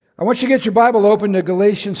I want you to get your Bible open to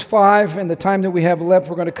Galatians 5. In the time that we have left,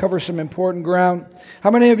 we're going to cover some important ground.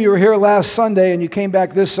 How many of you were here last Sunday and you came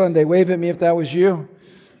back this Sunday? Wave at me if that was you.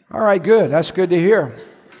 All right, good. That's good to hear.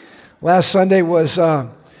 Last Sunday was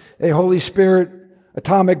a Holy Spirit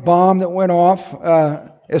atomic bomb that went off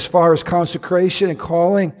as far as consecration and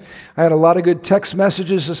calling. I had a lot of good text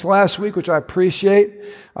messages this last week, which I appreciate.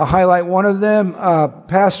 I'll highlight one of them.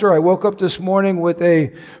 Pastor, I woke up this morning with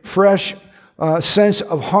a fresh sense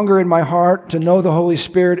of hunger in my heart to know the Holy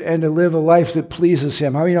Spirit and to live a life that pleases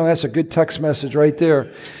Him. How many know that's a good text message right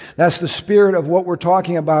there? That's the spirit of what we're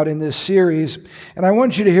talking about in this series. And I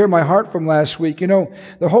want you to hear my heart from last week. You know,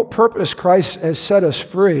 the whole purpose Christ has set us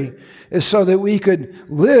free is so that we could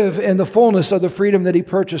live in the fullness of the freedom that He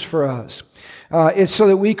purchased for us. It's so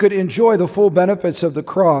that we could enjoy the full benefits of the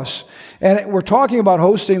cross. And we're talking about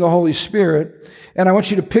hosting the Holy Spirit. And I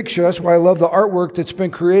want you to picture, that's why I love the artwork that's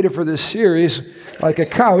been created for this series, like a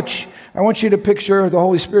couch. I want you to picture the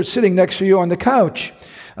Holy Spirit sitting next to you on the couch.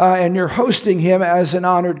 And you're hosting Him as an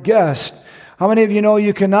honored guest. How many of you know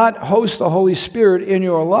you cannot host the Holy Spirit in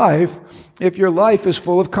your life if your life is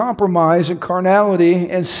full of compromise and carnality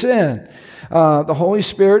and sin? The Holy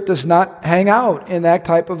Spirit does not hang out in that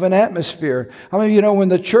type of an atmosphere. How many of you know when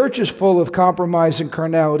the church is full of compromise and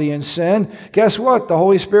carnality and sin, guess what? The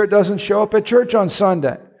Holy Spirit doesn't show up at church on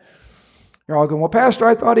Sunday. You're all going, well, Pastor,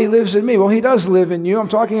 I thought He lives in me. Well, He does live in you. I'm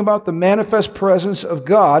talking about the manifest presence of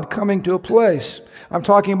God coming to a place. I'm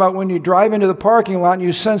talking about when you drive into the parking lot and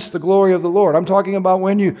you sense the glory of the Lord. I'm talking about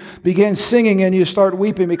when you begin singing and you start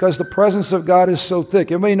weeping because the presence of God is so thick.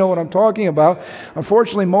 Everybody know what I'm talking about?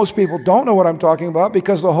 Unfortunately, most people don't know what I'm talking about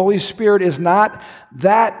because the Holy Spirit is not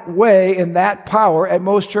that way and that power at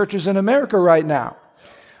most churches in America right now.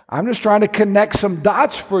 I'm just trying to connect some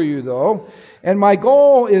dots for you, though. And my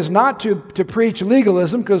goal is not to preach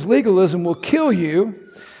legalism, because legalism will kill you.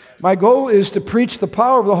 My goal is to preach the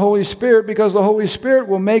power of the Holy Spirit, because the Holy Spirit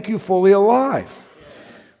will make you fully alive.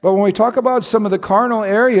 But when we talk about some of the carnal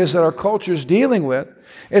areas that our culture is dealing with,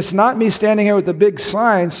 it's not me standing here with a big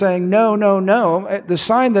sign saying, no, no, no. The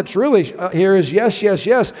sign that's really here is yes, yes,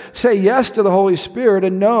 yes. Say yes to the Holy Spirit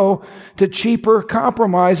and no to cheaper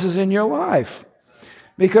compromises in your life.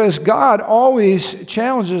 Because God always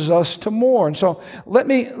challenges us to more. And so let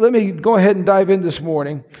me go ahead and dive in this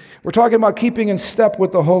morning. We're talking about keeping in step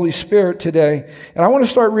with the Holy Spirit today. And I want to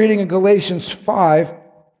start reading in Galatians 5,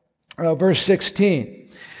 verse 16.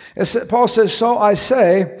 Paul says, so I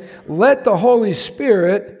say, let the Holy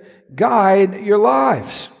Spirit guide your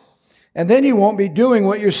lives. And then you won't be doing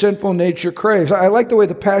what your sinful nature craves. I like the way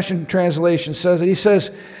the Passion Translation says it. He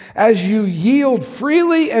says, as you yield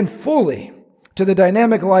freely and fully to the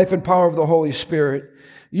dynamic life and power of the Holy Spirit,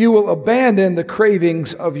 you will abandon the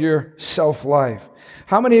cravings of your self-life.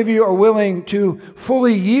 How many of you are willing to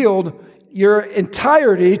fully yield your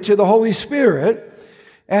entirety to the Holy Spirit,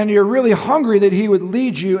 and you're really hungry that He would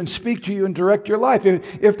lead you and speak to you and direct your life?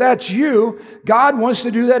 If that's you, God wants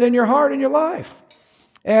to do that in your heart and your life.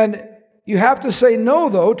 And you have to say no,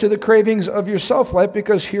 though, to the cravings of your self-life,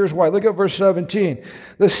 because here's why. Look at verse 17.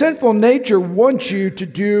 The sinful nature wants you to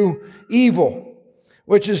do evil,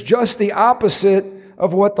 which is just the opposite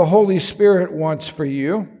of what the Holy Spirit wants for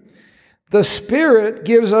you. The Spirit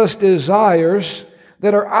gives us desires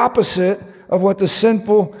that are opposite of what the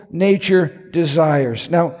sinful nature desires.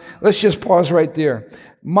 Now, let's just pause right there.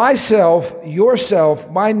 Myself, yourself,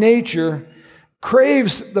 my nature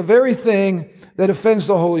craves the very thing that offends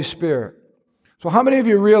the Holy Spirit. So how many of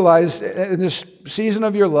you realize in this season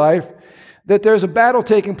of your life that there's a battle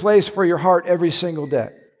taking place for your heart every single day?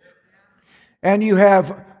 And you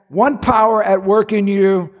have one power at work in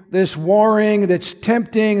you that's warring, that's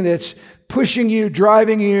tempting, that's pushing you,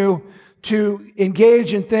 driving you to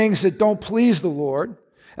engage in things that don't please the Lord.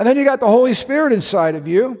 And then you got the Holy Spirit inside of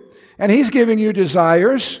you, and He's giving you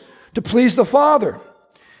desires to please the Father.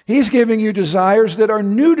 He's giving you desires that are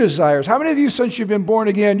new desires. How many of you, since you've been born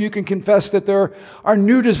again, you can confess that there are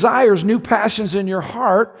new desires, new passions in your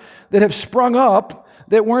heart that have sprung up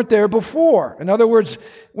that weren't there before? In other words,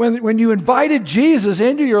 when you invited Jesus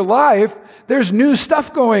into your life, there's new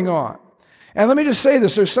stuff going on. And let me just say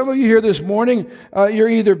this. There's some of you here this morning, you're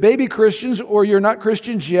either baby Christians or you're not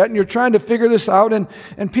Christians yet, and you're trying to figure this out, and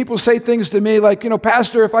people say things to me like,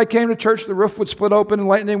 Pastor, if I came to church, the roof would split open and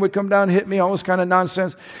lightning would come down and hit me, all this kind of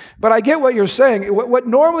nonsense. But I get what you're saying. What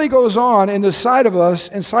normally goes on inside of us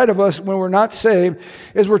when we're not saved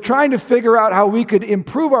is we're trying to figure out how we could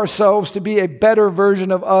improve ourselves to be a better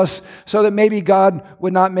version of us so that maybe God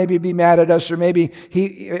would not maybe be mad at us, or maybe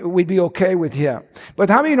we'd be okay with Him. But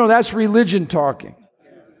how many of you know that's religion talking?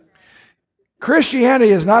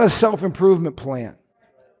 Christianity is not a self-improvement plan.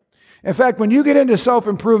 In fact, when you get into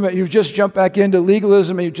self-improvement, you've just jumped back into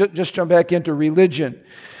legalism and you just jumped back into religion.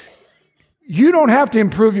 You don't have to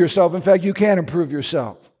improve yourself. In fact, you can't improve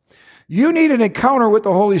yourself. You need an encounter with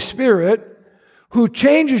the Holy Spirit who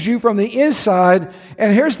changes you from the inside.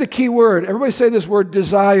 And here's the key word. Everybody say this word,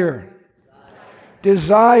 desire.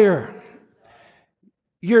 Desire.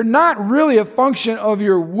 You're not really a function of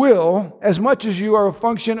your will as much as you are a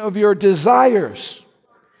function of your desires.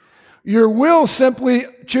 Your will simply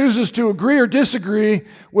chooses to agree or disagree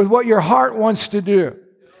with what your heart wants to do.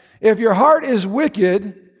 If your heart is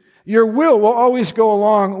wicked, your will always go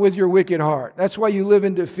along with your wicked heart. That's why you live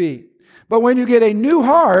in defeat. But when you get a new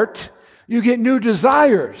heart, you get new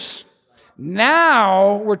desires.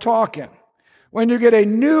 Now we're talking. When you get a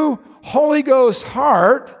new Holy Ghost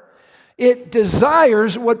heart, it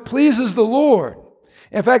desires what pleases the Lord.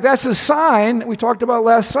 In fact, that's a sign, we talked about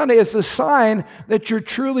last Sunday, it's a sign that you're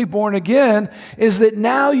truly born again, is that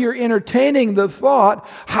now you're entertaining the thought,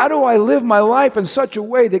 how do I live my life in such a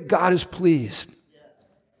way that God is pleased?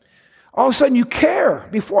 All of a sudden you care.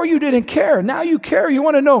 Before you didn't care. Now you care. You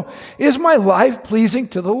want to know, is my life pleasing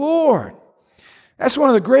to the Lord? That's one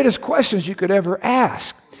of the greatest questions you could ever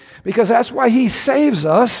ask. Because that's why He saves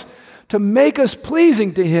us, to make us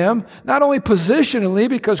pleasing to Him, not only positionally,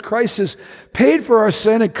 because Christ has paid for our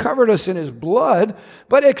sin and covered us in His blood,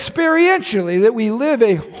 but experientially, that we live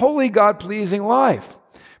a holy, God-pleasing life.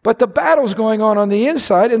 But the battle's going on the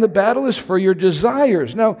inside, and the battle is for your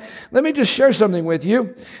desires. Now, let me just share something with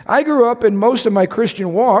you. I grew up in most of my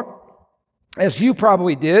Christian walk, as you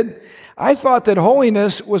probably did. I thought that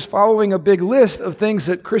holiness was following a big list of things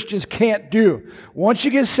that Christians can't do. Once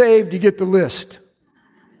you get saved, you get the list.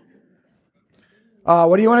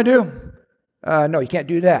 What do you want to do? No, you can't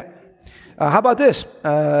do that. How about this?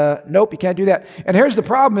 Nope, you can't do that. And here's the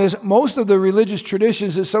problem is, most of the religious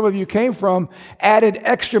traditions that some of you came from added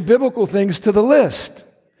extra biblical things to the list,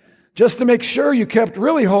 just to make sure you kept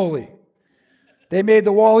really holy. They made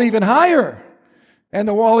the wall even higher, and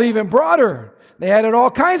the wall even broader. They added all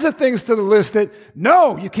kinds of things to the list that,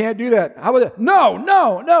 no, you can't do that. How about that?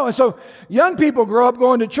 No. And so young people grow up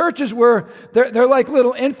going to churches where they're like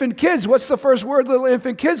little infant kids. What's the first word little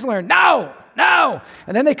infant kids learn? No.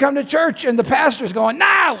 And then they come to church and the pastor's going,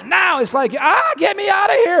 no. It's like, get me out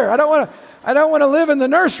of here. I don't want to live in the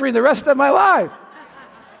nursery the rest of my life.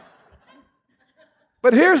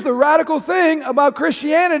 But here's the radical thing about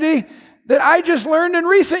Christianity that I just learned in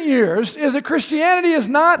recent years, is that Christianity is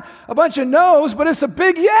not a bunch of no's, but it's a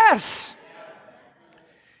big yes.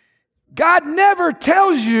 God never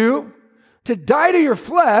tells you to die to your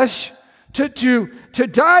flesh, to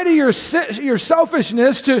die to your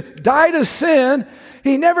selfishness, to die to sin.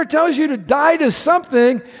 He never tells you to die to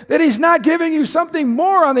something that He's not giving you something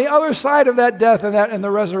more on the other side of that death and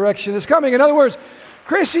the resurrection is coming. In other words,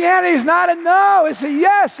 Christianity is not a no, it's a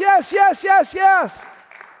yes.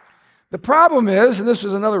 The problem is, and this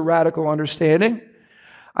was another radical understanding,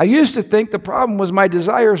 I used to think the problem was my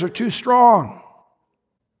desires are too strong.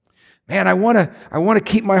 Man, I want to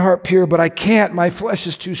keep my heart pure, but I can't. My flesh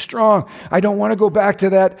is too strong. I don't want to go back to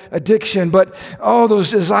that addiction, but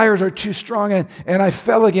those desires are too strong, and I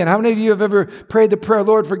fell again. How many of you have ever prayed the prayer,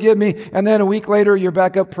 Lord, forgive me, and then a week later you're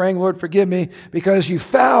back up praying, Lord, forgive me, because you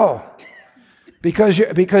fell, because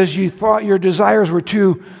you thought your desires were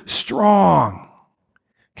too strong?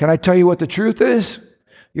 Can I tell you what the truth is?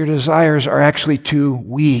 Your desires are actually too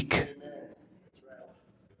weak.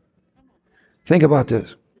 Think about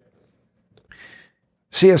this.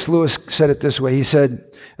 C.S. Lewis said it this way. He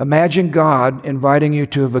said, imagine God inviting you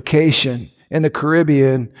to a vacation in the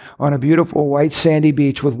Caribbean on a beautiful white sandy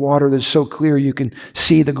beach with water that's so clear you can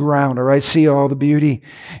see the ground, all right, see all the beauty.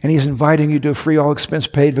 And He's inviting you to a free, all expense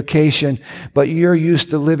paid vacation, but you're used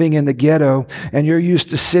to living in the ghetto, and you're used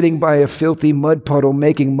to sitting by a filthy mud puddle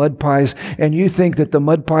making mud pies, and you think that the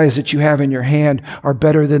mud pies that you have in your hand are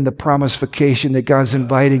better than the promised vacation that God's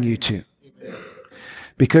inviting you to,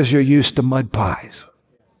 because you're used to mud pies.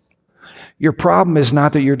 Your problem is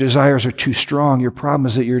not that your desires are too strong. Your problem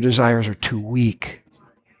is that your desires are too weak.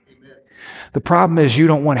 Amen. The problem is you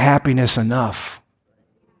don't want happiness enough.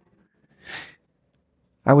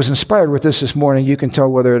 I was inspired with this morning. You can tell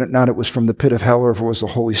whether or not it was from the pit of hell or if it was the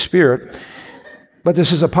Holy Spirit. But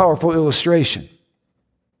this is a powerful illustration.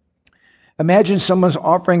 Imagine someone's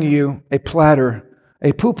offering you a platter,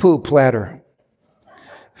 a poo-poo platter.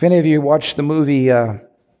 If any of you watched the movie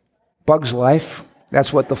Bug's Life,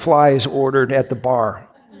 that's what the flies ordered at the bar.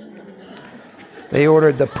 They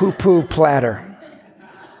ordered the poo-poo platter.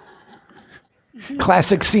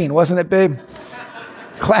 Classic scene, wasn't it, babe?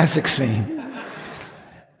 Classic scene.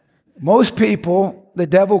 Most people, the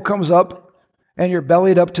devil comes up and you're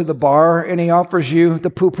bellied up to the bar, and he offers you the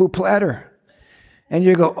poo-poo platter. And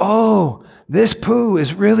you go, oh, this poo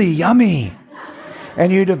is really yummy.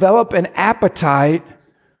 And you develop an appetite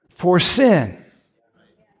for sin.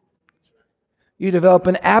 You develop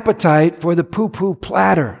an appetite for the poo-poo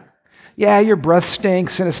platter. Yeah, your breath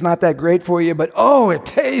stinks and it's not that great for you, but oh, it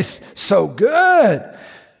tastes so good.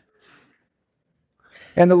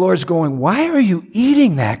 And the Lord's going, why are you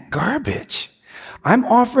eating that garbage? I'm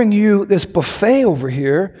offering you this buffet over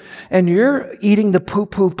here, and you're eating the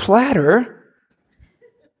poo-poo platter.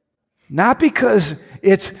 Not because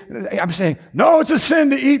I'm saying, no, it's a sin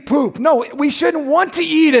to eat poop. No, we shouldn't want to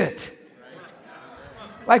eat it.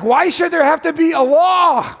 Like, why should there have to be a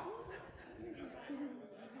law?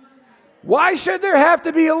 Why should there have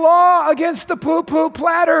to be a law against the poo-poo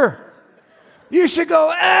platter? You should go,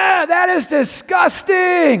 that is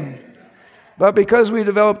disgusting. But because we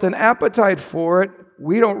developed an appetite for it,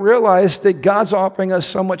 we don't realize that God's offering us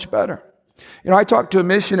so much better. You know, I talked to a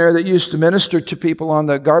missionary that used to minister to people on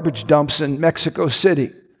the garbage dumps in Mexico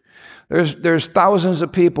City. There's thousands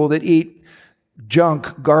of people that eat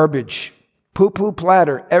junk, garbage, poo-poo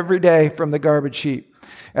platter every day from the garbage heap.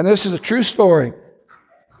 And this is a true story.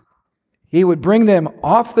 He would bring them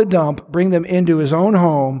off the dump, bring them into his own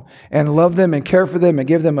home, and love them and care for them and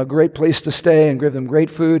give them a great place to stay and give them great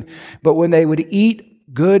food. But when they would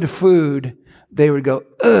eat good food, they would go,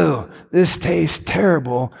 oh, this tastes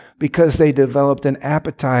terrible, because they developed an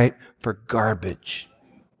appetite for garbage.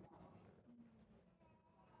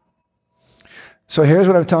 So here's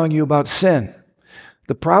what I'm telling you about sin.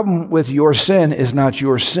 The problem with your sin is not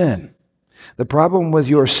your sin. The problem with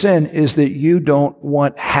your sin is that you don't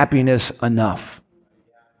want happiness enough.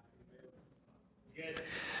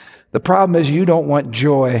 The problem is you don't want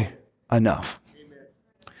joy enough.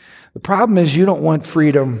 The problem is you don't want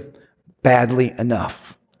freedom badly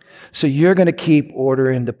enough. So you're going to keep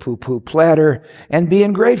ordering the poo-poo platter and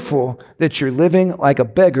being grateful that you're living like a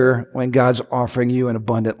beggar when God's offering you an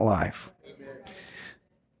abundant life.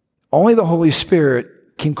 Only the Holy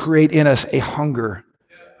Spirit can create in us a hunger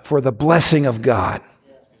for the blessing of God,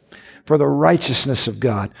 for the righteousness of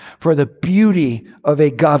God, for the beauty of a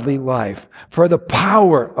godly life, for the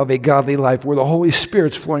power of a godly life where the Holy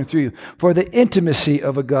Spirit's flowing through you, for the intimacy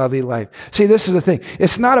of a godly life. See, this is the thing.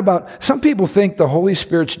 It's not about, some people think the Holy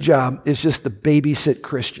Spirit's job is just to babysit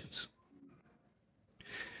Christians.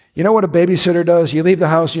 You know what a babysitter does? You leave the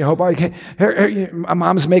house and you hope, okay,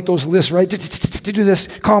 moms make those lists, right? To do this,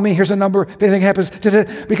 call me, here's a number, if anything happens,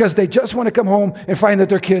 because they just want to come home and find that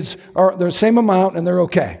their kids are the same amount and they're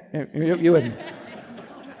okay. You wouldn't.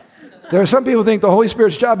 There are some people who think the Holy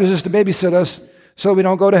Spirit's job is just to babysit us so we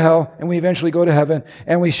don't go to hell and we eventually go to heaven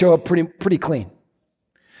and we show up pretty clean.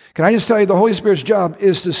 Can I just tell you, the Holy Spirit's job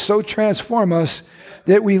is to so transform us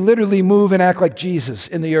that we literally move and act like Jesus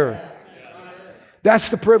in the earth. That's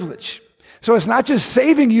the privilege. So it's not just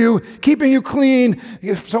saving you, keeping you clean,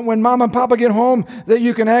 so when mom and papa get home, that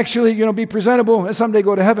you can actually, be presentable and someday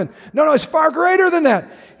go to heaven. No, it's far greater than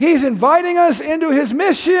that. He's inviting us into his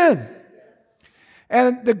mission.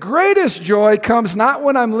 And the greatest joy comes not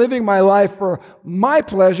when I'm living my life for my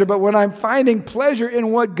pleasure, but when I'm finding pleasure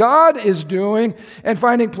in what God is doing and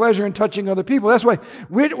finding pleasure in touching other people. That's why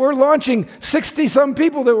we're launching 60-some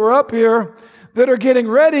people that were up here that are getting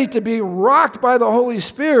ready to be rocked by the Holy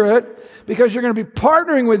Spirit, because you're going to be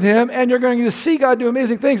partnering with him and you're going to see God do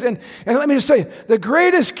amazing things. And let me just tell you, the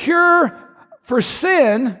greatest cure for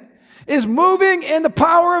sin is moving in the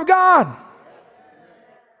power of God.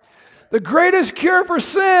 The greatest cure for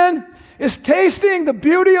sin is tasting the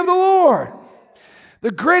beauty of the Lord.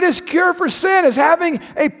 The greatest cure for sin is having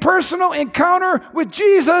a personal encounter with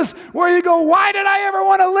Jesus where you go, why did I ever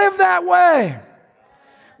want to live that way?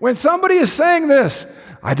 When somebody is saying this,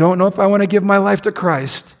 I don't know if I want to give my life to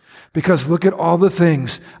Christ because look at all the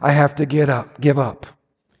things I have to give up.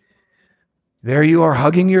 There you are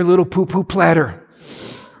hugging your little poo-poo platter.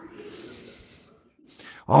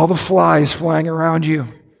 All the flies flying around you.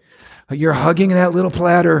 You're hugging that little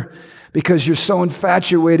platter because you're so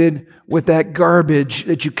infatuated with that garbage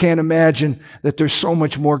that you can't imagine that there's so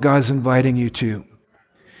much more God's inviting you to.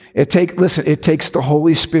 It takes the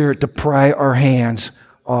Holy Spirit to pry our hands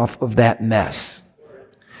off of that mess.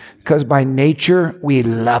 Because by nature, we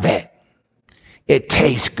love it. It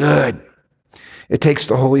tastes good. It takes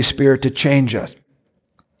the Holy Spirit to change us.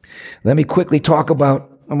 Let me quickly talk about,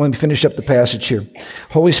 I'm going to finish up the passage here.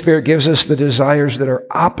 Holy Spirit gives us the desires that are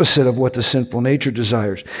opposite of what the sinful nature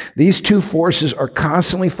desires. These two forces are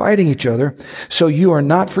constantly fighting each other, so you are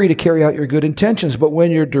not free to carry out your good intentions. But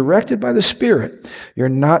when you're directed by the Spirit, you're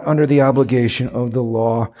not under the obligation of the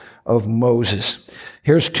law of Moses.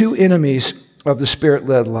 Here's two enemies of the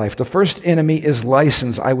Spirit-led life. The first enemy is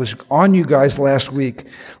license. I was on you guys last week.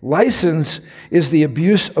 License is the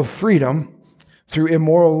abuse of freedom through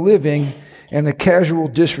immoral living and the casual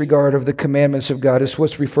disregard of the commandments of God. It's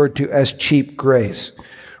what's referred to as cheap grace.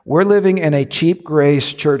 We're living in a cheap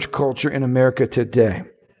grace church culture in America today.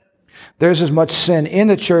 There's as much sin in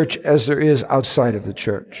the church as there is outside of the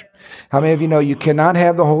church. How many of you know you cannot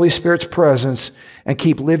have the Holy Spirit's presence and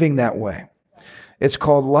keep living that way? It's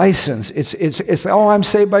called license. It's oh, I'm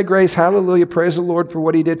saved by grace. Hallelujah. Praise the Lord for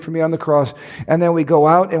what He did for me on the cross. And then we go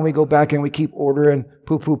out and we go back and we keep ordering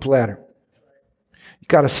poo-poo platter. You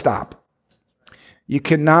got to stop. You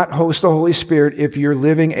cannot host the Holy Spirit if you're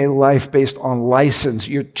living a life based on license.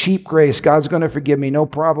 Your cheap grace. God's going to forgive me. No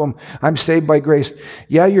problem. I'm saved by grace.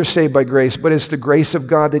 Yeah, you're saved by grace, but it's the grace of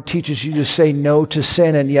God that teaches you to say no to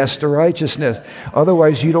sin and yes to righteousness.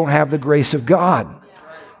 Otherwise, you don't have the grace of God.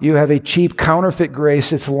 You have a cheap counterfeit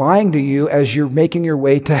grace that's lying to you as you're making your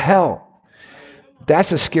way to hell.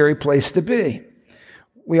 That's a scary place to be.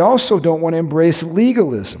 We also don't want to embrace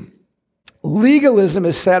legalism. Legalism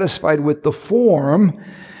is satisfied with the form,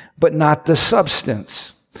 but not the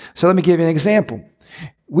substance. So let me give you an example.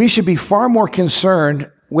 We should be far more concerned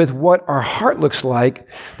with what our heart looks like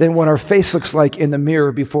than what our face looks like in the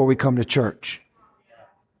mirror before we come to church.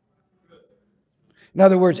 In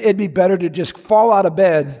other words, it'd be better to just fall out of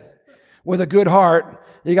bed with a good heart.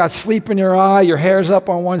 You got sleep in your eye, your hair's up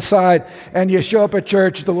on one side, and you show up at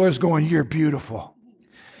church, the Lord's going, "You're beautiful."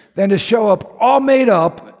 Than to show up all made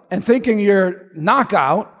up and thinking you're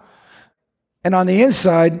knockout, and on the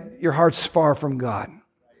inside, your heart's far from God.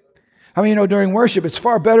 I mean, during worship, it's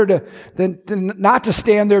far better than not to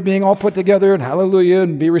stand there being all put together and hallelujah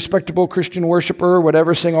and be a respectable Christian worshiper or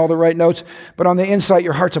whatever, sing all the right notes, but on the inside,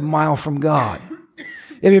 your heart's a mile from God.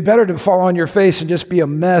 It'd be better to fall on your face and just be a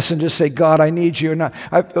mess and just say, "God, I need you, and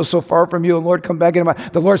I feel so far from you, and Lord, come back into my..."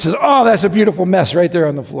 The Lord says, "Oh, that's a beautiful mess right there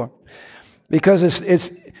on the floor." Because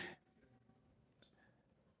it's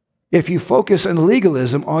if you focus on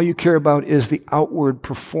legalism, all you care about is the outward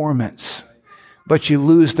performance, but you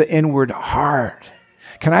lose the inward heart.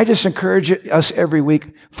 Can I just encourage us every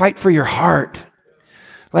week, fight for your heart.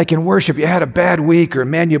 Like in worship, you had a bad week, or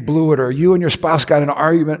man, you blew it, or you and your spouse got in an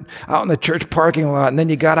argument out in the church parking lot, and then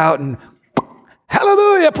you got out and,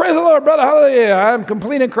 hallelujah, praise the Lord, brother, hallelujah, I'm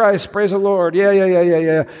complete in Christ, praise the Lord,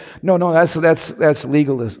 yeah. No, that's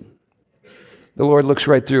legalism. The Lord looks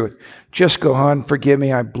right through it. Just go on, forgive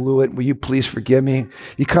me, I blew it. Will you please forgive me?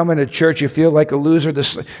 You come into church, you feel like a loser.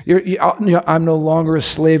 I'm no longer a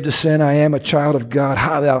slave to sin. I am a child of God.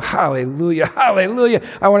 Hallelujah, hallelujah.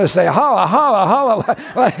 I want to say, holla, holla, holla.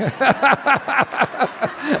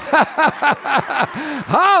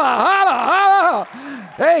 Holla, holla, holla.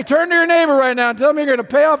 Hey, turn to your neighbor right now and tell me you're going to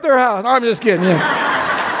pay off their house. No, I'm just kidding. Yeah.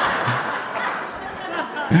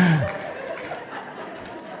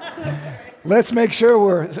 Let's make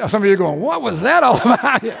sure some of you are going, "What was that all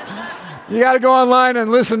about?" You got to go online and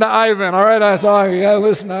listen to Ivan. All right, that's all. You got to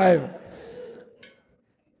listen to Ivan.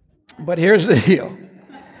 But here's the deal.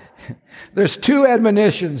 There's two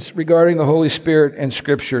admonitions regarding the Holy Spirit in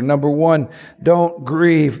Scripture. Number one, don't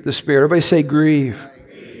grieve the Spirit. Everybody say grieve.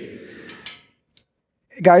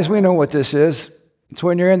 Guys, we know what this is. It's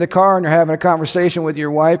when you're in the car and you're having a conversation with your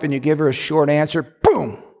wife and you give her a short answer,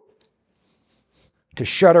 boom, to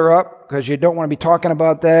shut her up because you don't want to be talking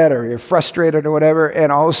about that, or you're frustrated or whatever,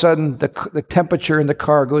 and all of a sudden the temperature in the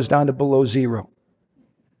car goes down to below zero.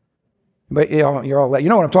 But you're all you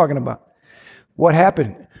know what I'm talking about. What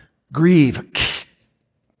happened? Grieve.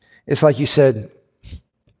 It's like you said,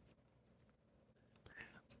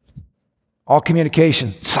 all communication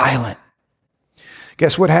silent.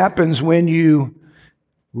 Guess what happens when you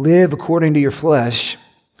live according to your flesh?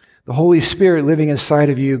 The Holy Spirit living inside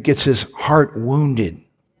of you gets his heart wounded.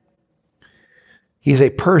 He's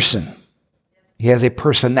a person. He has a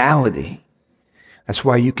personality. That's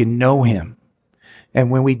why you can know him.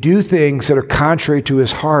 And when we do things that are contrary to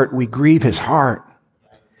his heart, we grieve his heart.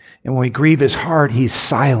 And when we grieve his heart, he's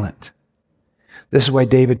silent. This is why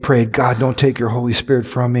David prayed, "God, don't take your Holy Spirit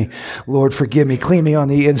from me. Lord, forgive me. Clean me on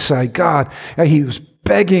the inside." God, he was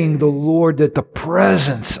begging the Lord that the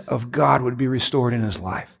presence of God would be restored in his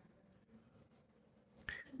life.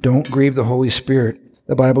 Don't grieve the Holy Spirit.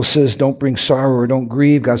 The Bible says don't bring sorrow or don't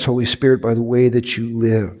grieve God's Holy Spirit by the way that you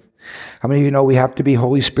live. How many of you know we have to be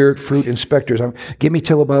Holy Spirit fruit inspectors? Give me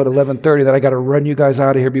till about 11:30 that I got to run you guys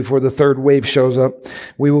out of here before the third wave shows up.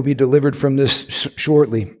 We will be delivered from this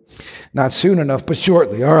shortly. Not soon enough, but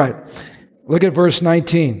shortly. All right. Look at verse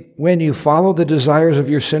 19. When you follow the desires of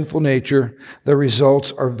your sinful nature, the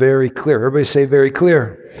results are very clear. Everybody say very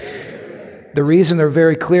clear. The reason they're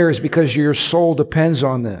very clear is because your soul depends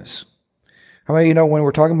on this. How many of you know when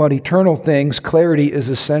we're talking about eternal things, clarity is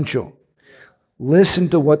essential? Listen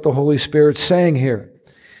to what the Holy Spirit's saying here.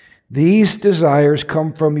 These desires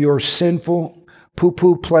come from your sinful,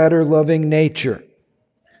 poo-poo platter-loving nature.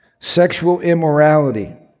 Sexual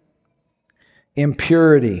immorality,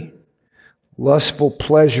 impurity, lustful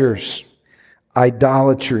pleasures,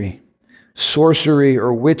 idolatry, sorcery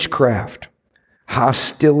or witchcraft,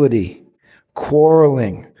 hostility,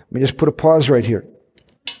 quarreling. Let me just put a pause right here.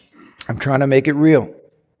 I'm trying to make it real.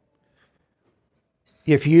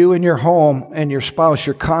 If you in your home and your spouse,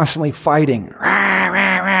 you're constantly fighting, rah,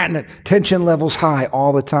 rah, rah, and the tension level's high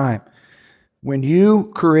all the time. When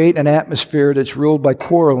you create an atmosphere that's ruled by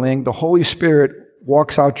quarreling, the Holy Spirit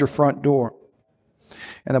walks out your front door.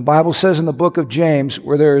 And the Bible says in the book of James,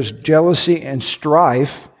 where there is jealousy and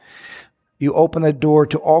strife, you open the door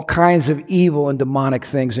to all kinds of evil and demonic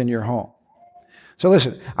things in your home. So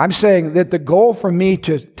listen, I'm saying that the goal for me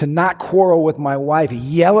to not quarrel with my wife,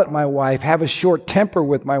 yell at my wife, have a short temper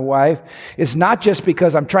with my wife, is not just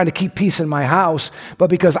because I'm trying to keep peace in my house,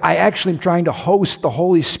 but because I actually am trying to host the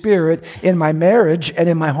Holy Spirit in my marriage and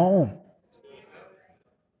in my home.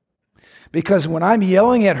 Because when I'm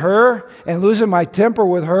yelling at her and losing my temper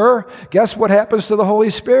with her, guess what happens to the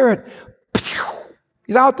Holy Spirit?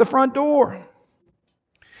 He's out the front door.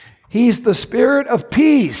 He's the Spirit of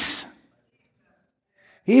peace.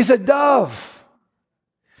 He's a dove.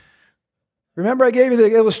 Remember I gave you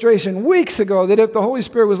the illustration weeks ago that if the Holy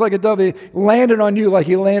Spirit was like a dove, he landed on you like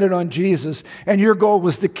he landed on Jesus, and your goal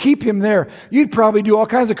was to keep him there, you'd probably do all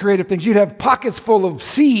kinds of creative things. You'd have pockets full of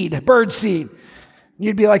seed, bird seed.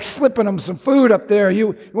 You'd be like slipping him some food up there.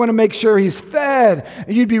 You want to make sure he's fed.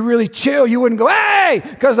 And you'd be really chill. You wouldn't go, hey,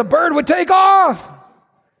 because the bird would take off.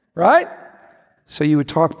 Right? So you would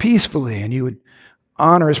talk peacefully and you would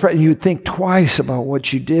honor his presence. You would think twice about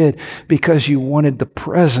what you did because you wanted the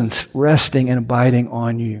presence resting and abiding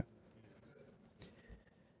on you.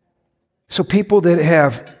 So people that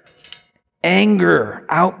have anger,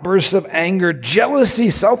 outbursts of anger, jealousy,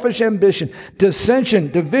 selfish ambition, dissension,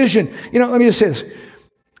 division. Let me just say this.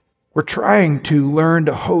 We're trying to learn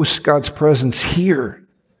to host God's presence here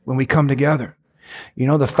when we come together.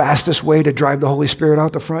 The fastest way to drive the Holy Spirit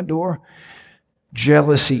out the front door?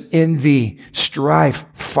 Jealousy, envy, strife,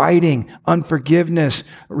 fighting, unforgiveness,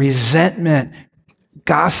 resentment,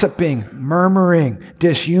 gossiping, murmuring,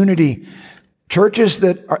 disunity. Churches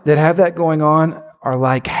that have that going on are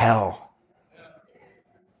like hell.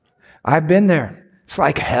 I've been there. It's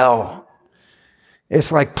like hell. It's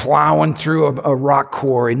like plowing through a rock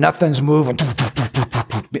quarry. Nothing's moving.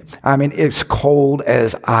 I mean, it's cold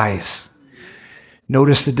as ice.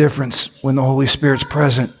 Notice the difference when the Holy Spirit's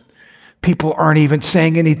present. People aren't even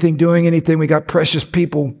saying anything, doing anything. We got precious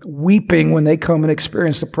people weeping when they come and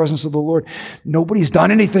experience the presence of the Lord. Nobody's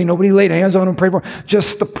done anything. Nobody laid hands on them and prayed for them.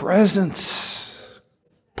 Just the presence.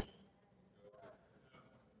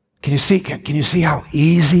 Can you see how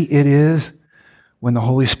easy it is when the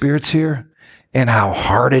Holy Spirit's here and how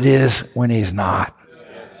hard it is when he's not?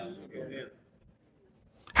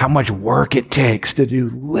 How much work it takes to do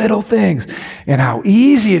little things and how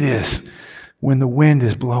easy it is when the wind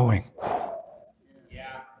is blowing.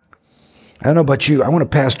 I don't know about you. I want to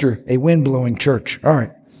pastor a wind-blowing church. All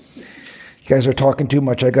right. You guys are talking too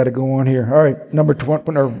much. I got to go on here. All right.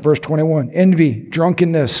 Verse 21. Envy,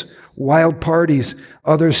 drunkenness, wild parties,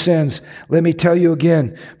 other sins. Let me tell you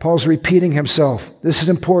again, Paul's repeating himself. This is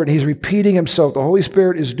important. He's repeating himself. The Holy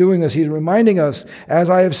Spirit is doing this. He's reminding us, as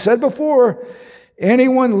I have said before,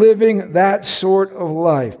 anyone living that sort of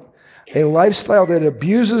life, a lifestyle that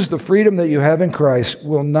abuses the freedom that you have in Christ,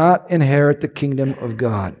 will not inherit the kingdom of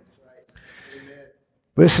God.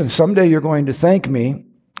 Listen, someday you're going to thank me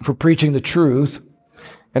for preaching the truth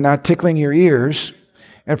and not tickling your ears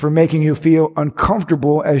and for making you feel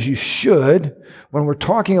uncomfortable as you should. When we're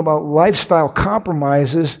talking about lifestyle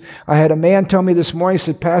compromises, I had a man tell me this morning, he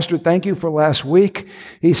said, Pastor, thank you for last week.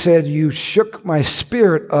 He said, you shook my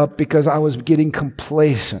spirit up because I was getting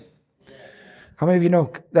complacent. How many of you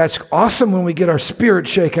know that's awesome when we get our spirit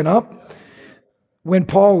shaken up? When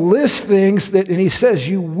Paul lists things and he says,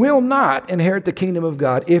 you will not inherit the kingdom of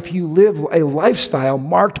God if you live a lifestyle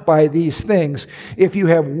marked by these things. If you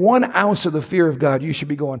have 1 ounce of the fear of God, you should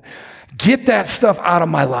be going, get that stuff out of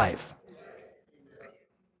my life.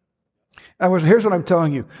 Here's what I'm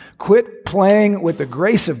telling you. Quit playing with the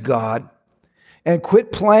grace of God and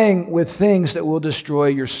quit playing with things that will destroy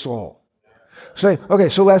your soul. So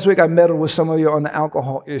last week I meddled with some of you on the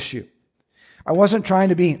alcohol issue. I wasn't trying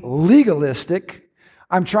to be legalistic.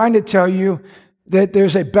 I'm trying to tell you that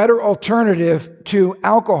there's a better alternative to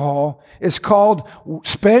alcohol. It's called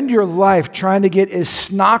spend your life trying to get as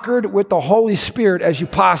snockered with the Holy Spirit as you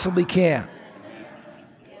possibly can.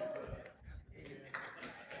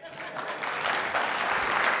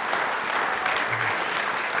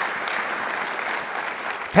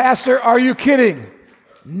 Pastor, are you kidding?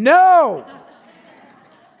 No.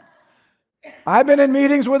 I've been in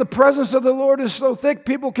meetings where the presence of the Lord is so thick,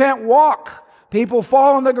 people can't walk. People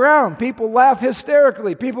fall on the ground. People laugh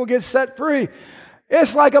hysterically. People get set free.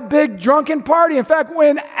 It's like a big drunken party. In fact,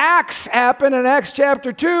 when Acts happened in Acts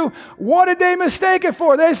chapter 2, what did they mistake it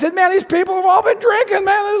for? They said, man, these people have all been drinking,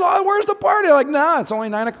 man. Where's the party? Like, nah, it's only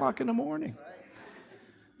 9 o'clock in the morning.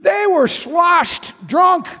 They were sloshed,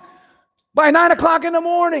 drunk by 9 o'clock in the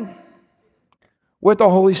morning with the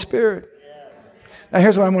Holy Spirit. Now,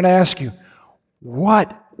 here's what I'm going to ask you.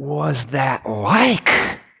 What was that like?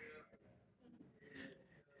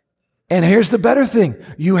 And here's the better thing.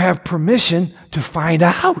 You have permission to find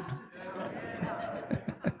out.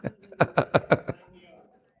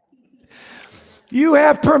 You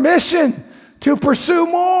have permission to pursue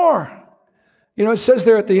more. You know, it says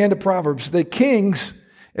there at the end of Proverbs that kings,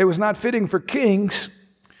 it was not fitting for kings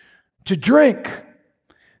to drink,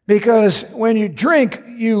 because when you drink,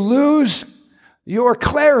 you lose your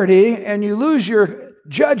clarity and you lose your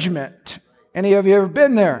judgment. Any of you ever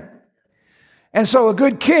been there? And so a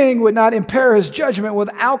good king would not impair his judgment with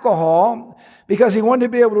alcohol because he wanted to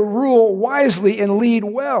be able to rule wisely and lead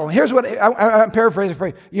well. Here's what I'm paraphrasing for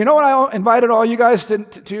you. You know what I invited all you guys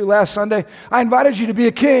to last Sunday? I invited you to be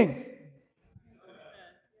a king.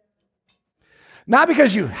 Not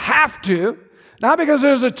because you have to, not because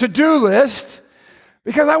there's a to-do list,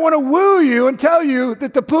 because I want to woo you and tell you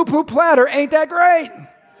that the poo-poo platter ain't that great.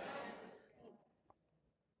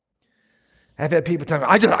 I've had people tell me,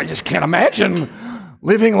 I just can't imagine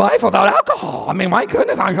living life without alcohol. I mean, my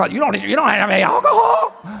goodness, you don't have any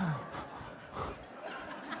alcohol?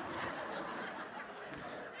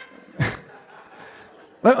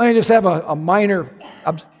 Let me just have a minor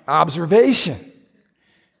observation.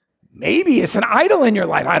 Maybe it's an idol in your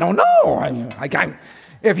life. I don't know.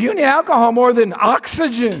 If you need alcohol more than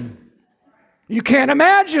oxygen, you can't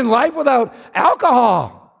imagine life without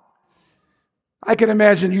alcohol. I can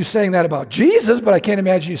imagine you saying that about Jesus, but I can't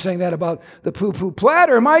imagine you saying that about the poo-poo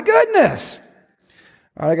platter. My goodness.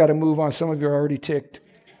 All right, I got to move on. Some of you are already ticked.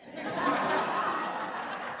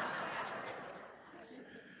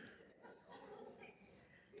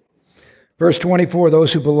 Verse 24,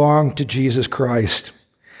 those who belong to Jesus Christ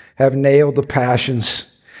have nailed the passions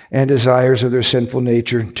and desires of their sinful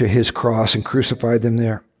nature to his cross and crucified them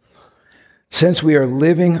there. Since we are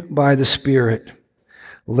living by the Spirit,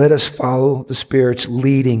 let us follow the Spirit's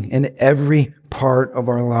leading in every part of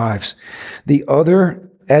our lives. The other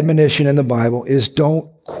admonition in the Bible is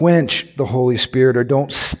don't quench the Holy Spirit or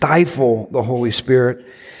don't stifle the Holy Spirit,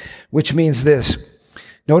 which means this.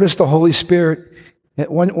 Notice the Holy Spirit,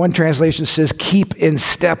 one translation says, keep in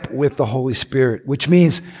step with the Holy Spirit, which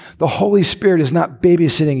means the Holy Spirit is not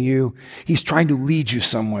babysitting you. He's trying to lead you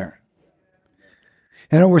somewhere.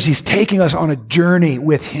 In other words, he's taking us on a journey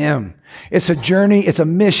with him. It's a journey, it's a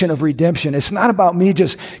mission of redemption. It's not about me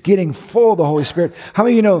just getting full of the Holy Spirit. How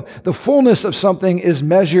many of you know the fullness of something is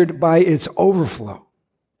measured by its overflow?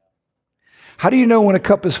 How do you know when a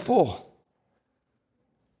cup is full?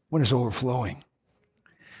 When it's overflowing.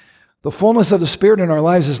 The fullness of the Spirit in our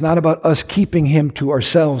lives is not about us keeping him to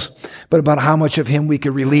ourselves, but about how much of him we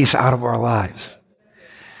can release out of our lives.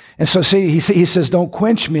 And so see, he says, don't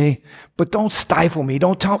quench me, but don't stifle me.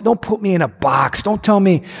 Don't put me in a box. Don't tell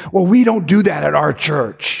me, well, we don't do that at our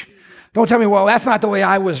church. Don't tell me, well, that's not the way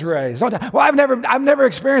I was raised. I've never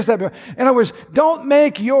experienced that before. In other words, don't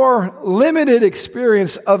make your limited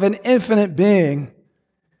experience of an infinite being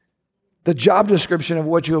the job description of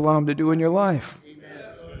what you allow him to do in your life.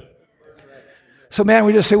 So man,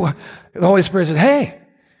 we just say, well, the Holy Spirit says, hey,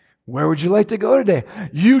 where would you like to go today?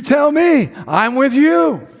 You tell me. I'm with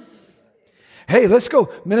you. Hey, let's go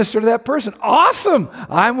minister to that person. Awesome.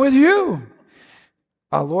 I'm with you.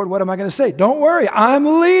 Lord, what am I going to say? Don't worry.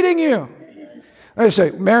 I'm leading you. I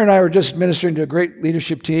say, Mary and I were just ministering to a great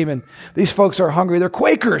leadership team, and these folks are hungry. They're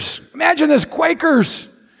Quakers. Imagine this, Quakers.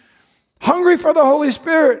 Hungry for the Holy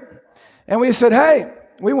Spirit. And we said, hey,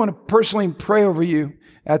 we want to personally pray over you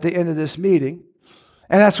at the end of this meeting.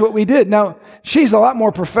 And that's what we did. Now, she's a lot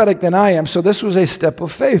more prophetic than I am, so this was a step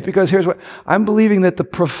of faith, because here's what, I'm believing that the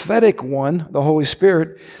prophetic one, the Holy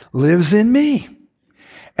Spirit, lives in me.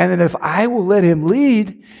 And that if I will let him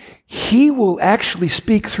lead, he will actually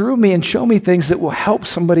speak through me and show me things that will help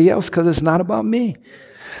somebody else, because it's not about me.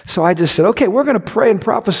 So I just said, okay, we're going to pray and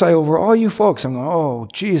prophesy over all you folks. I'm going, oh,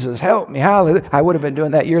 Jesus, help me. Hallelujah. I would have been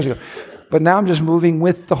doing that years ago. But now I'm just moving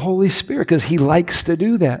with the Holy Spirit because he likes to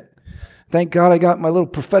do that. Thank God I got my little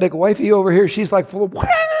prophetic wifey over here. She's like full of,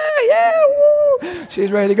 yeah, woo. She's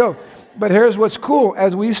ready to go. But here's what's cool.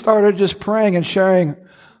 As we started just praying and sharing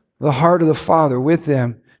the heart of the Father with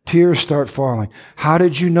them, tears start falling. How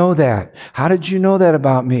did you know that? How did you know that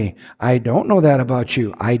about me? I don't know that about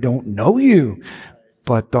you. I don't know you.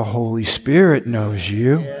 But the Holy Spirit knows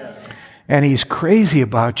you. And he's crazy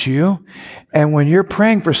about you. And when you're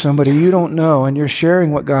praying for somebody you don't know and you're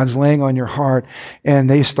sharing what God's laying on your heart and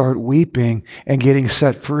they start weeping and getting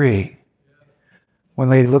set free. One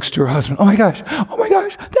lady looks to her husband, oh my gosh,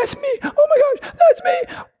 that's me. Oh my gosh, that's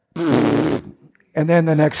me. And then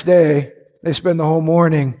the next day, they spend the whole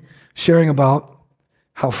morning sharing about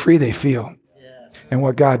how free they feel and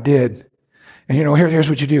what God did. And here's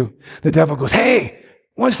what you do. The devil goes, hey,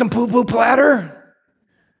 want some poo-poo platter?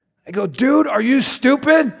 I go, dude, are you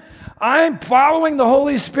stupid? I'm following the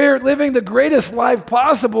Holy Spirit, living the greatest life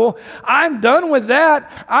possible. I'm done with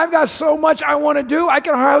that. I've got so much I want to do. I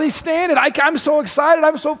can hardly stand it. I'm so excited.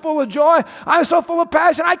 I'm so full of joy. I'm so full of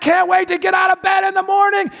passion. I can't wait to get out of bed in the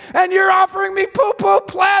morning, and you're offering me poo-poo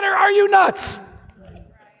platter. Are you nuts?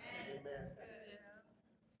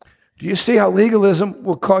 Do you see how legalism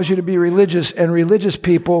will cause you to be religious? And religious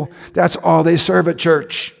people, that's all they serve at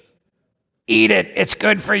church. Eat it. It's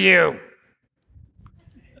good for you.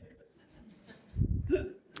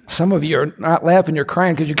 Some of you are not laughing, you're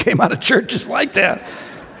crying because you came out of church just like that.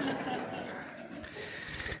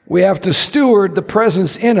 We have to steward the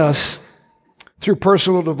presence in us through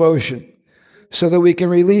personal devotion so that we can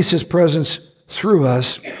release his presence through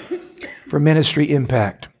us for ministry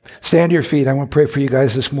impact. Stand to your feet. I want to pray for you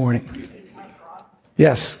guys this morning.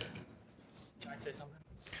 Yes. Can I say something?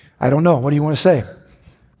 I don't know. What do you want to say? The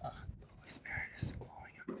Holy Spirit is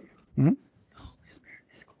glowing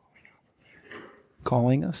off of you.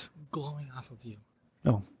 Calling us? Glowing off of you.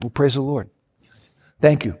 No. Well, praise the Lord.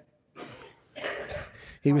 Thank you.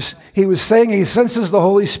 He was saying he senses the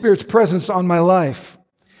Holy Spirit's presence on my life.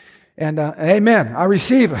 And amen. I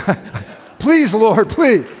receive. Please, Lord,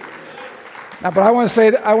 please. Now, but I want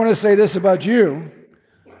to say this about you.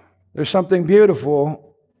 There's something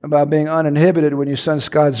beautiful about being uninhibited when you sense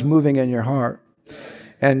God's moving in your heart.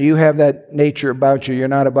 And you have that nature about you. You're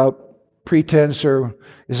not about pretense or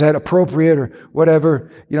is that appropriate or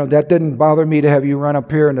whatever. That didn't bother me to have you run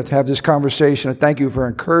up here and to have this conversation. And thank you for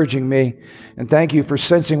encouraging me. And thank you for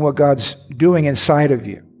sensing what God's doing inside of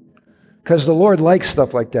you. Because the Lord likes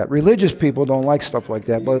stuff like that. Religious people don't like stuff like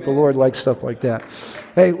that, but the Lord likes stuff like that.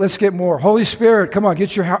 Hey, let's get more. Holy Spirit, come on,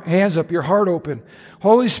 get your hands up, your heart open.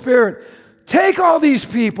 Holy Spirit, take all these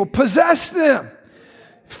people, possess them.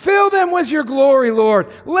 Fill them with your glory, Lord.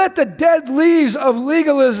 Let the dead leaves of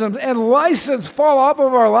legalism and license fall off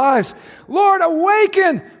of our lives. Lord,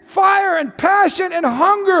 awaken fire and passion and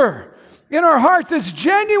hunger in our heart that's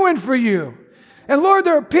genuine for you. And Lord,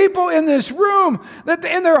 there are people in this room that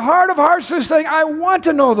in their heart of hearts they're saying, I want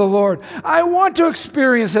to know the Lord. I want to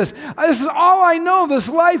experience this. This is all I know. This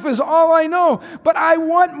life is all I know. But I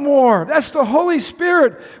want more. That's the Holy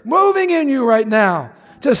Spirit moving in you right now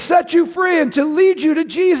to set you free and to lead you to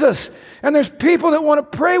Jesus. And there's people that want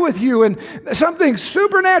to pray with you, and something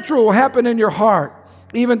supernatural will happen in your heart.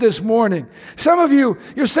 Even this morning. Some of you,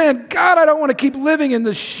 you're saying, God, I don't want to keep living in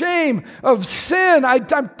the shame of sin. I'm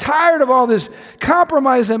tired of all this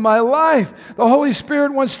compromise in my life. The Holy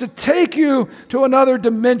Spirit wants to take you to another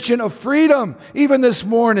dimension of freedom, even this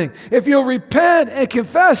morning. If you'll repent and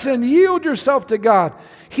confess and yield yourself to God,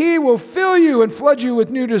 He will fill you and flood you with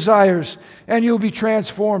new desires, and you'll be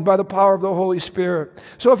transformed by the power of the Holy Spirit.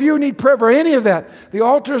 So if you need prayer for any of that, the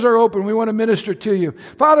altars are open. We want to minister to you.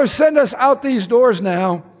 Father, send us out these doors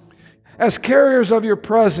now as carriers of your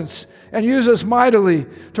presence, and use us mightily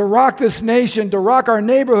to rock this nation, to rock our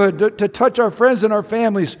neighborhood, to touch our friends and our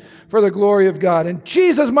families for the glory of God. In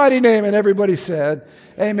Jesus' mighty name, and everybody said,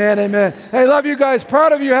 amen, amen. Hey, love you guys.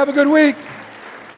 Proud of you. Have a good week.